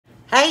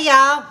Hey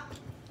y'all,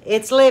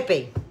 it's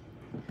Lippy.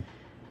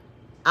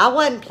 I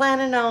wasn't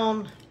planning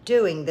on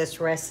doing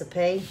this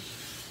recipe.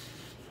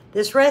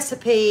 This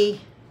recipe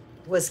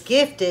was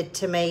gifted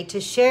to me to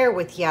share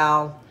with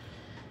y'all,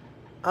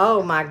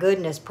 oh my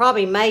goodness,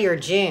 probably May or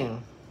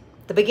June,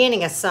 the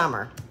beginning of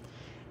summer.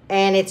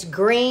 And it's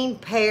green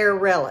pear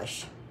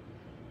relish.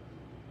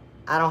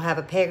 I don't have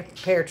a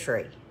pear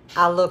tree.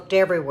 I looked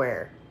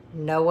everywhere.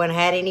 No one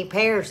had any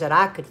pears that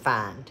I could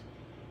find.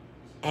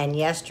 And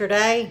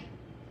yesterday,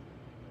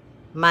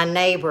 my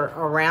neighbor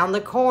around the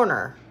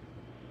corner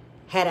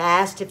had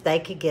asked if they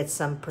could get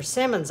some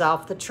persimmons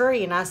off the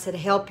tree, and I said,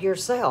 help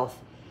yourself.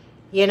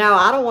 You know,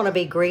 I don't want to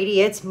be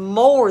greedy. It's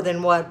more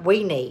than what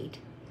we need.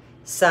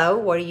 So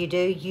what do?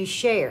 You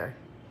share.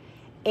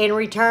 In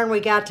return, we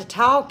got to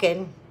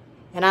talking,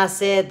 and I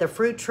said, the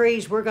fruit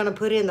trees we're going to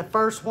put in, the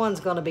first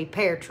one's going to be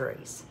pear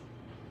trees.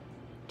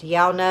 Do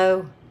y'all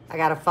know, I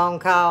got a phone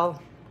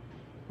call.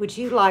 Would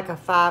you like a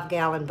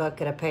 5-gallon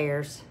bucket of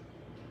pears?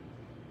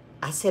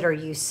 I said, are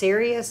you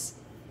serious?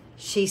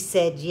 She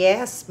said,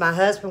 yes. My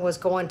husband was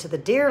going to the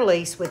deer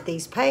lease with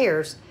these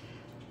pears,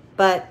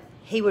 but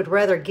he would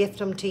rather gift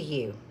them to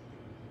you.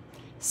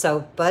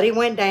 So Buddy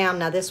went down.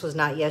 Now, this was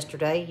not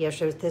yesterday.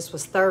 This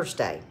was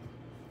Thursday.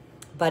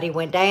 Buddy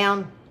went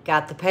down,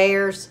 got the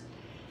pears.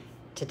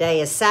 Today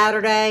is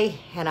Saturday,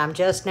 and I'm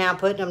just now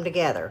putting them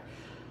together.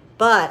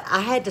 But I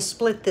had to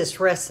split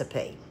this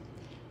recipe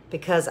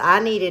because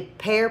I needed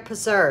pear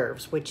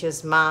preserves, which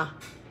is my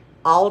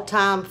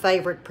all-time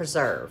favorite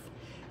preserve.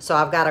 So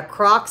I've got a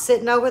crock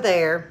sitting over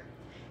there,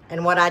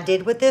 and what I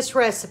did with this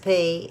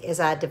recipe is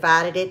I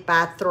divided it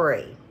by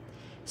 3.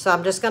 So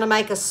I'm just going to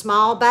make a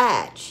small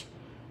batch,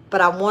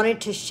 but I wanted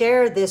to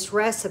share this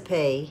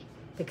recipe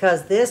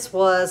because this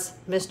was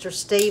Mr.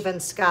 Stephen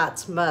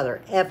Scott's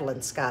mother,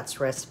 Evelyn Scott's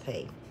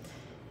recipe.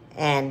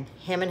 And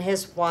him and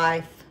his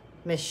wife,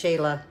 Miss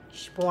Sheila,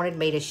 wanted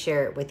me to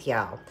share it with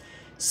y'all.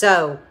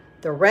 So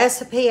the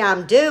recipe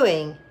I'm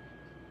doing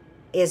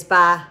is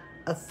by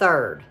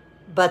 1/3,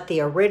 but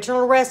the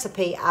original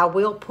recipe I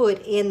will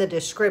put in the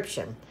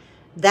description.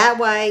 That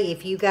way,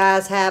 if you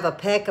guys have a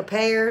peck of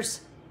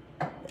pears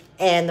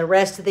and the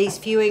rest of these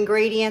few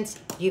ingredients,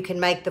 you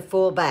can make the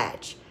full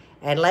batch.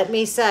 And let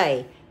me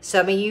say,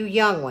 some of you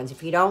young ones,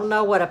 if you don't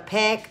know what a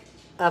peck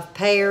of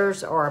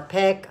pears or a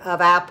peck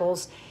of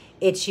apples,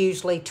 it's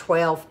usually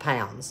 12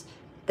 pounds.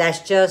 That's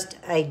just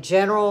a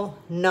general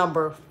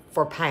number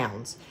for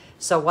pounds.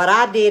 So what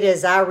I did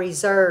is I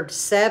reserved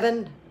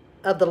 7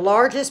 of the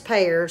largest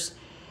pears,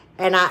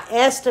 and I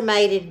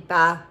estimated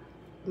by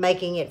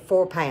making it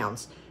 4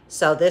 pounds.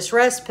 So this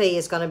recipe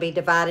is going to be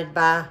divided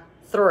by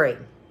 3.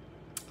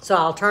 So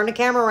I'll turn the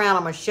camera around.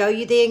 I'm going to show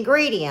you the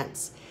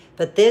ingredients,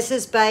 but this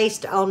is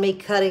based on me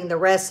cutting the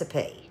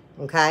recipe,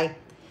 okay?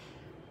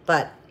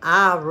 But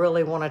I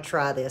really want to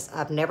try this.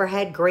 I've never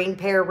had green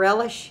pear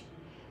relish.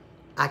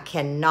 I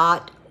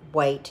cannot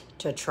wait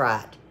to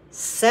try it.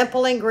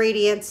 Simple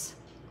ingredients.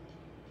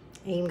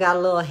 Even got a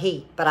little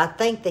heat, but I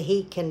think the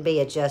heat can be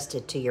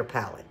adjusted to your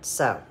palate.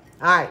 So,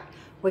 all right,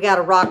 we got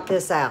to rock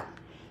this out.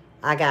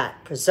 I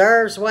got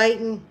preserves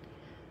waiting.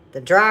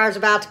 The dryer's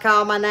about to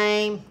call my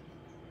name.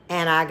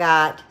 And I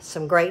got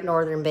some great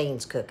northern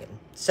beans cooking.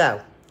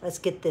 So, let's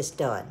get this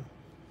done.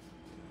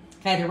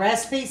 Okay, the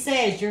recipe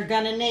says you're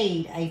going to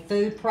need a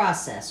food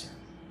processor.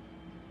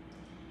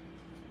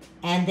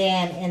 And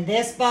then in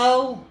this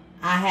bowl,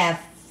 I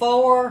have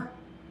 4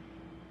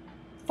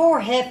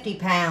 hefty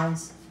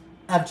pounds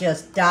of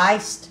just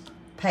diced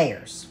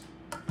pears.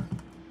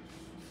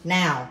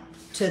 Now,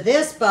 to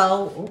this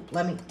bowl,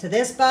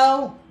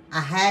 I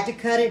had to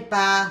cut it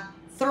by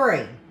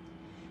 3.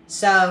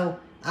 So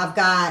I've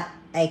got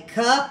a 1.5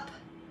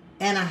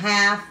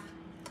 cups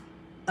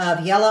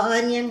of yellow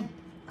onion.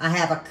 I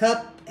have a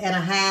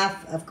 1.5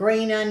 cups of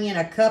green onion,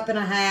 a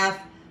 1.5 cups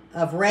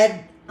of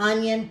red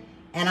onion,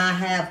 and I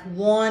have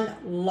 1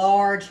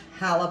 large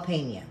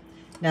jalapeno.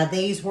 Now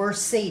these were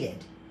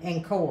seeded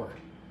and cored.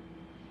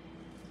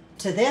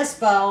 To this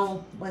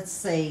bowl, let's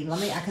see,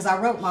 because I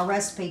wrote my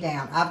recipe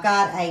down. I've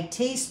got a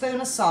teaspoon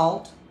of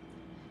salt,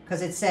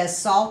 because it says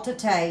salt to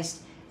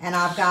taste, and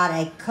I've got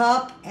a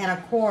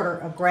 1.25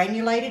 cups of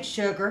granulated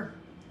sugar.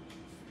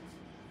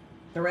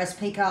 The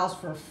recipe calls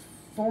for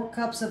 4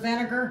 cups of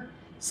vinegar,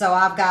 so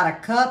I've got a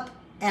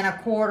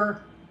 1.25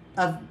 cups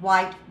of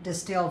white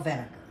distilled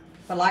vinegar.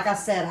 But like I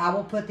said, I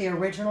will put the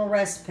original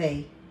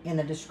recipe in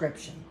the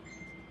description.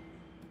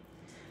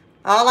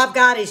 All I've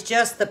got is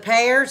just the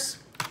pears.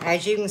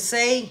 As you can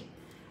see,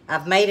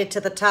 I've made it to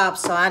the top,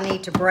 so I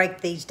need to break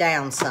these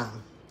down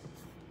some.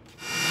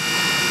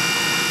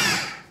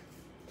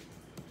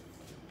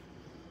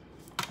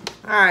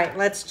 All right,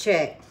 let's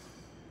check.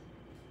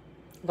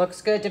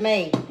 Looks good to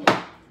me.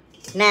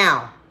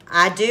 Now,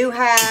 I do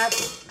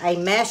have a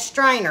mesh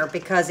strainer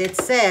because it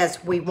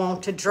says we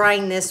want to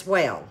drain this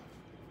well.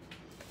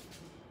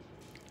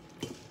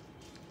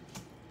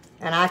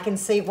 And I can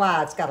see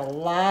why. It's got a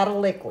lot of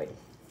liquid.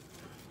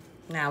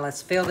 Now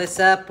let's fill this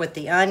up with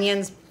the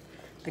onions,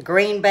 the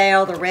green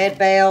bell, the red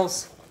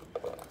bells,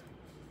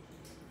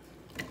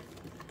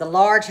 the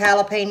large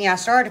jalapeno. I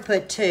started to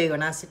put 2,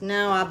 and I said,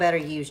 no, I better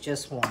use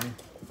just 1.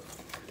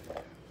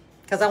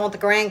 Because I want the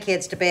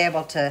grandkids to be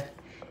able to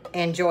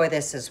enjoy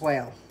this as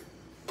well.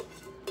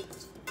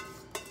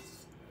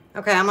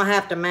 Okay, I'm going to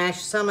have to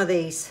mash some of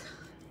these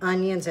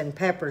onions and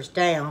peppers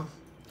down.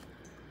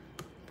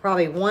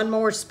 Probably 1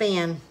 more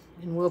spin,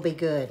 and we'll be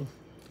good.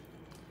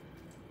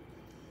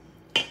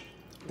 A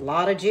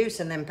lot of juice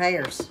in them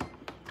pears.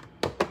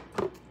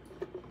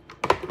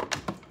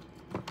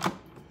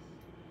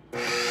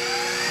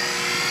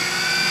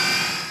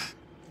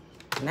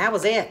 And that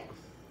was it.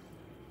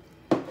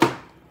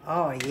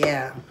 Oh,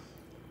 yeah.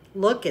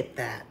 Look at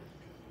that.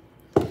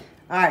 All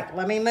right,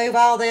 let me move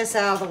all this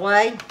out of the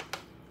way,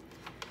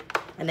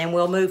 and then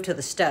we'll move to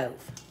the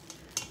stove.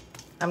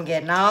 I'm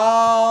getting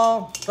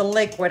all the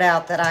liquid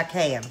out that I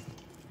can.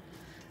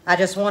 I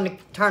just want to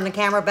turn the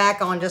camera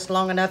back on just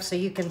long enough so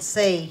you can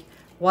see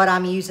what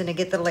I'm using to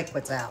get the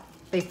liquids out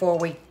before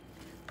we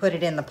put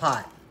it in the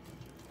pot.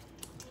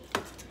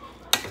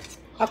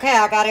 Okay,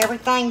 I got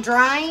everything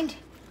drained.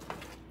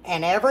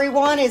 And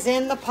everyone is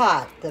in the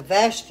pot. The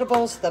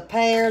vegetables, the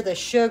pear, the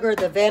sugar,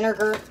 the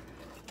vinegar,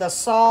 the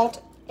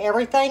salt.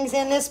 Everything's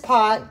in this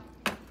pot.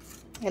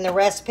 And the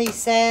recipe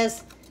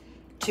says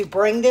to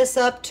bring this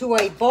up to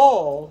a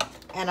boil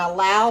and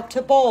allow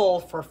to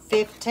boil for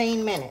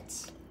 15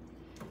 minutes.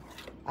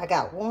 I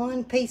got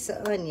 1 piece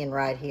of onion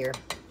right here.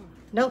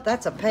 Nope,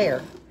 that's a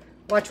pear.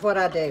 Watch what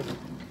I do.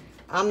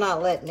 I'm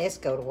not letting this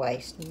go to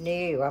waste.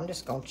 No, I'm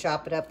just going to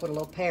chop it up with a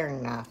little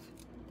paring knife.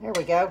 There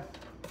we go.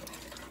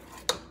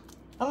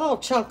 A little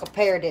chunk of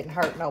pear didn't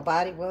hurt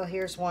nobody. Well,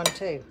 here's one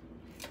too.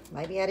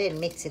 Maybe I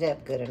didn't mix it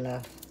up good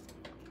enough.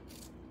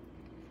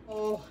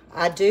 Oh,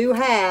 I do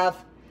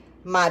have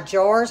my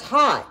jars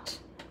hot,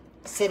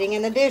 sitting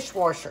in the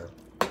dishwasher.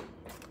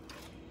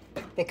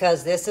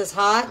 Because this is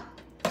hot,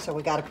 so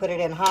we got to put it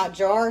in hot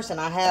jars, and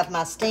I have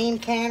my steam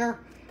canner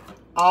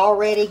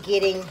already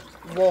getting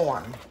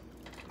warm.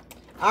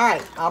 All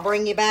right, I'll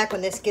bring you back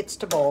when this gets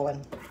to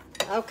boiling.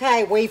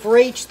 Okay, we've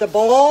reached the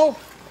boil.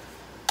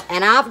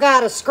 And I've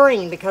got a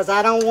screen because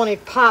I don't want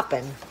it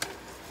popping.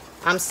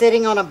 I'm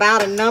sitting on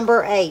about a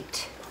number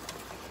 8.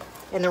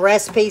 And the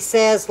recipe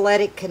says let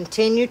it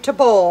continue to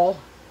boil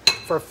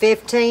for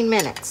 15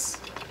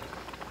 minutes.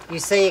 You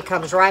see, it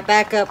comes right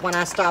back up when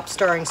I stop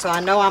stirring, so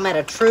I know I'm at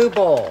a true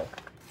boil.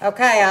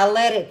 Okay, I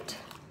let it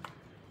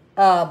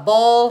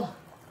boil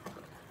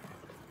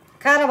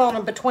kind of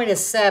on between a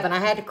 7. I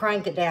had to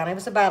crank it down. It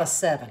was about a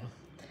 7.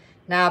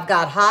 Now I've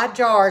got hot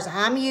jars.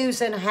 I'm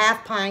using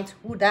half pints.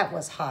 Ooh, that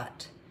was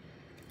hot.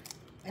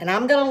 And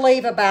I'm going to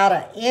leave about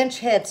 1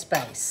 inch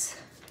headspace.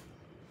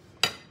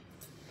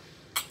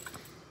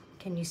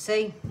 Can you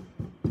see?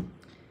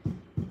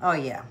 Oh,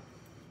 yeah.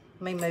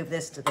 Let me move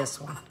this to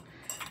this one.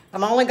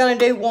 I'm only going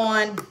to do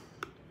 1.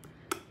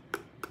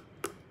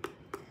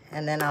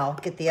 And then I'll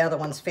get the other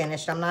ones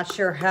finished. I'm not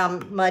sure how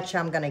much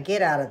I'm going to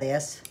get out of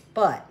this.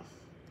 But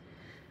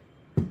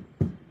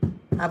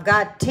I've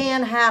got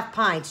 10 half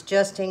pints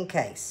just in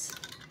case.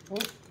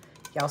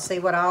 Y'all see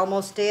what I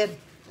almost did?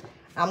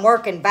 I'm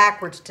working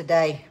backwards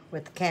today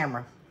with the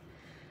camera.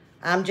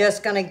 I'm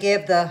just going to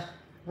give the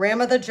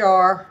rim of the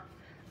jar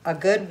a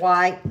good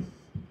wipe.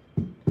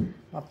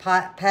 I'll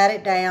pat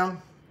it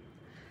down.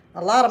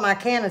 A lot of my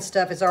canning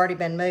stuff has already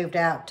been moved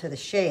out to the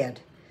shed.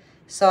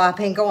 So I've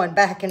been going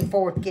back and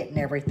forth getting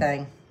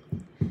everything.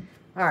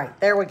 All right,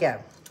 there we go.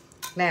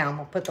 Now I'm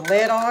going to put the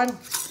lid on.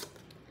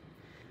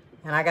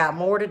 And I got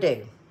more to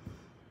do.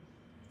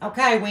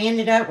 Okay, we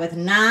ended up with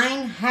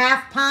 9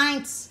 half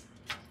pints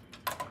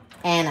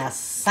and a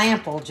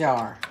sample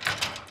jar.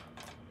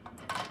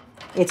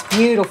 It's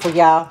beautiful,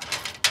 y'all.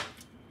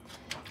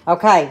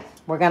 Okay,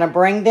 we're going to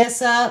bring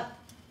this up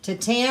to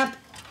temp.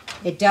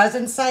 It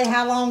doesn't say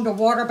how long to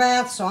water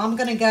bath, so I'm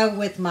going to go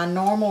with my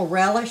normal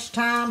relish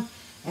time,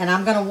 and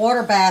I'm going to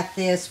water bath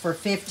this for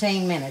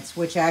 15 minutes,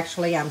 which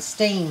actually I'm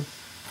steam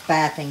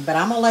bathing, but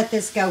I'm going to let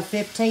this go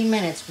 15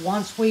 minutes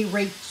once we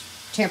reach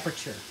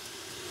temperature.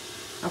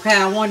 Okay,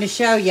 I wanted to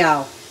show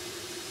y'all.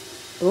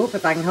 Oop,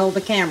 if I can hold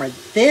the camera.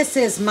 This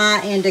is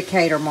my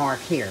indicator mark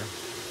here.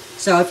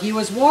 So if you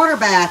was water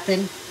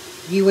bathing,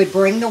 you would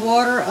bring the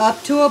water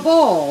up to a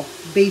boil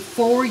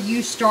before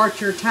you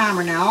start your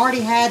timer. Now, I already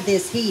had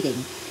this heating,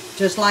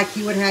 just like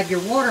you would have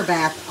your water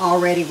bath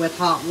already with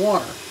hot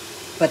water.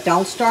 But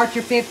don't start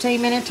your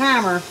 15-minute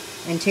timer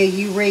until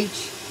you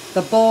reach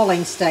the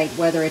boiling state,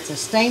 whether it's a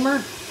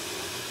steamer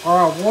or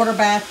a water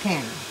bath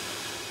canner.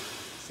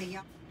 See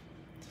y'all?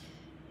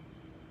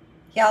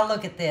 Y'all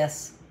look at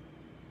this.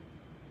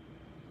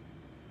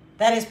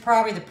 That is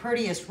probably the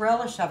prettiest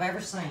relish I've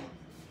ever seen.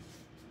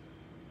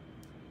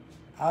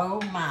 Oh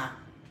my.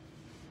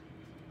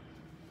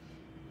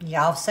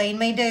 Y'all seen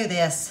me do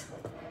this.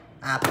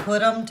 I put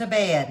them to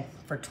bed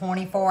for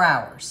 24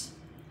 hours.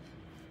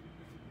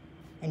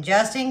 And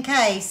just in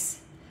case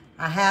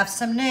I have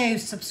some new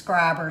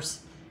subscribers,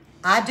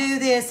 I do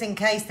this in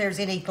case there's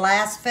any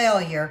glass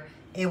failure.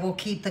 It will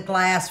keep the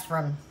glass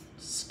from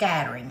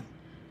scattering.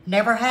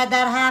 Never had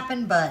that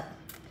happen, but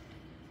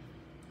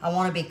I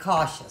want to be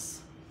cautious.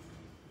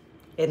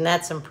 Isn't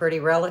that some pretty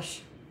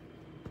relish?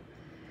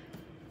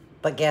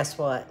 But guess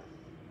what?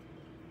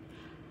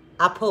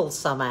 I pulled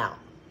some out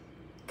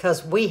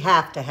because we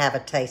have to have a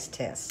taste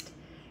test.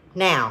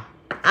 Now,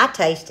 I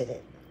tasted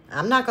it.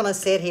 I'm not going to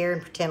sit here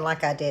and pretend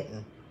like I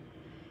didn't.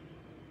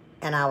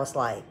 And I was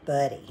like,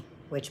 Buddy,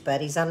 which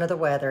Buddy's under the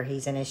weather.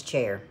 He's in his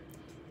chair.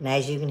 And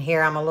as you can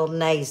hear, I'm a little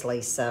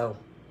nasally, so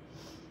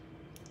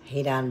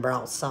he done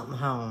brought something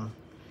home.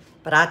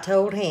 But I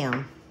told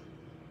him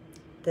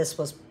this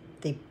was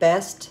the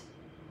best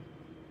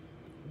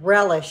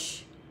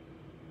relish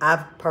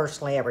I've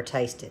personally ever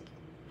tasted.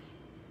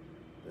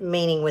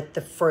 Meaning with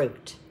the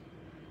fruit.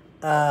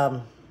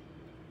 Y'all,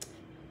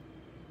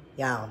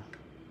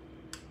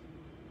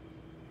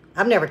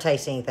 I've never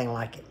tasted anything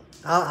like it.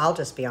 I'll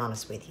just be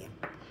honest with you.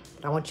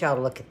 But I want y'all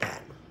to look at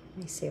that.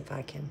 Let me see if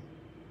I can.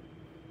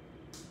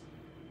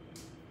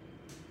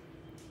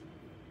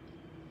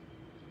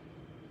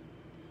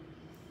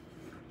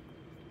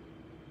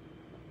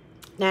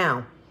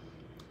 Now,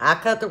 I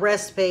cut the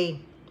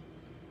recipe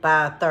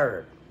by a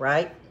third,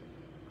 right?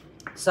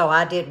 So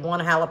I did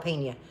 1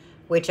 jalapeno,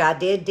 which I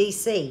did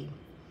DC.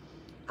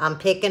 I'm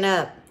picking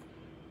up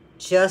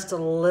just a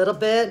little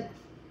bit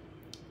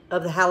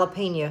of the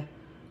jalapeno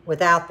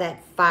without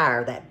that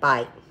fire, that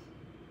bite.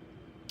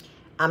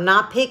 I'm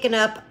not picking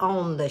up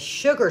on the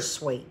sugar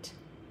sweet.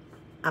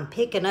 I'm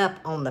picking up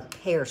on the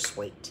pear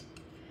sweet.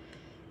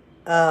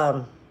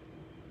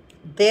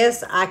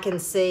 This I can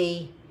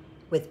see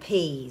with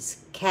peas,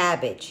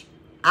 cabbage.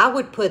 I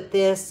would put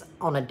this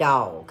on a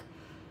dog,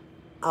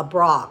 a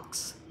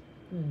Brock's.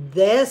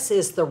 This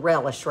is the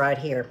relish right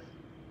here.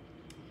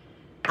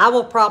 I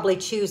will probably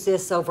choose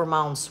this over my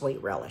own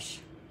sweet relish.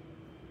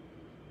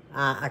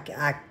 I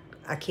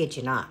kid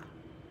you not.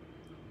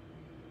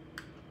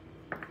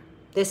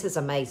 This is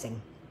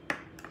amazing.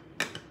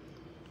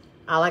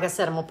 Like I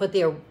said, I'm going to put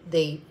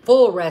the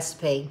full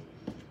recipe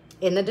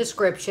in the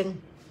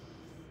description.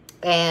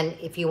 And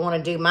if you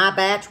want to do my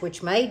batch,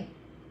 which made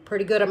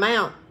pretty good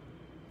amount,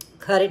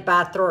 cut it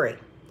by 3.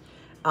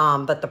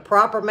 But the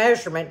proper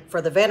measurement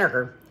for the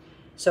vinegar,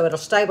 so it'll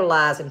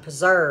stabilize and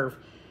preserve,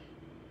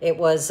 it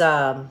was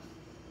 4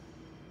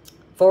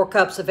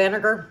 cups of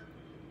vinegar,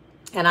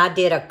 and I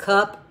did 1 1/3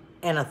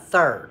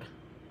 cups.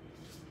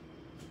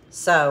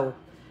 So,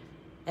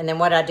 and then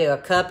what I do, 1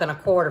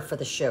 1/4 cups for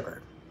the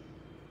sugar.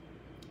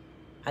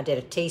 I did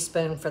 1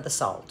 teaspoon for the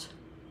salt.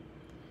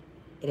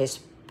 It is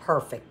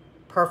perfect,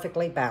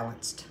 perfectly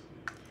balanced.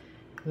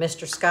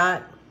 Mr.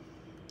 Scott,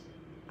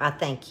 I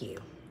thank you.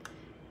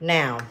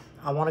 Now,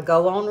 I want to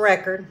go on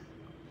record,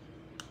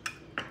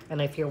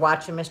 and if you're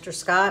watching Mr.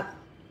 Scott,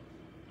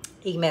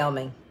 email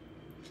me.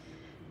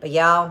 But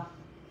y'all,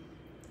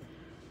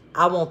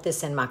 I want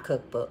this in my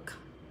cookbook.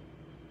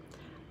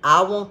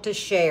 I want to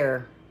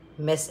share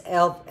Miss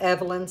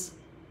Evelyn's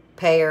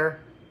Pear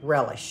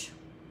Relish.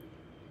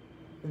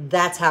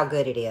 That's how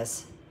good it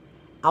is.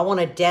 I want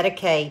to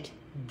dedicate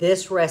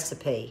this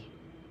recipe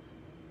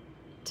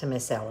to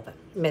Miss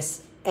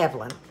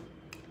Evelyn.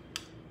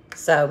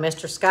 So,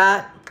 Mr.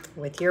 Scott,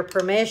 with your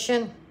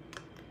permission,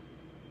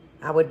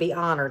 I would be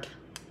honored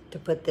to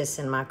put this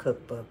in my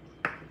cookbook.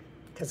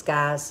 Because,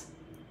 guys,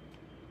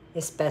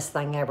 it's the best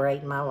thing I ever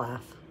ate in my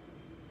life.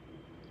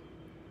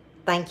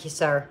 Thank you,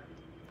 sir,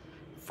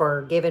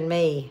 for giving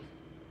me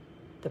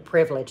the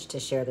privilege to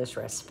share this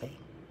recipe.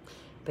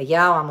 But,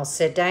 y'all, I'm going to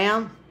sit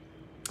down.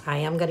 I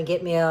am going to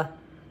get me a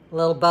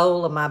little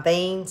bowl of my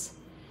beans.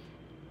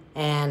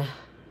 And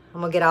I'm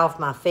going to get off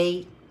my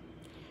feet.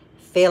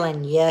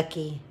 Feeling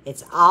yucky.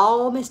 It's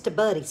all Mr.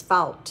 Buddy's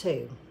fault,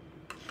 too.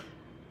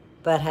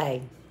 But,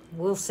 hey,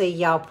 we'll see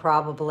y'all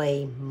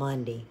probably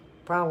Monday.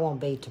 Probably won't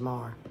be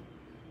tomorrow.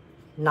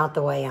 Not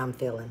the way I'm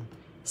feeling.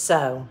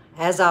 So,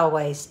 as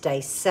always,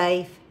 stay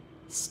safe,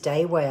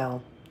 stay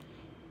well,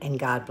 and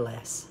God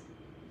bless.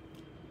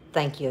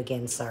 Thank you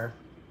again, sir.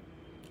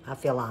 I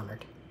feel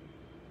honored.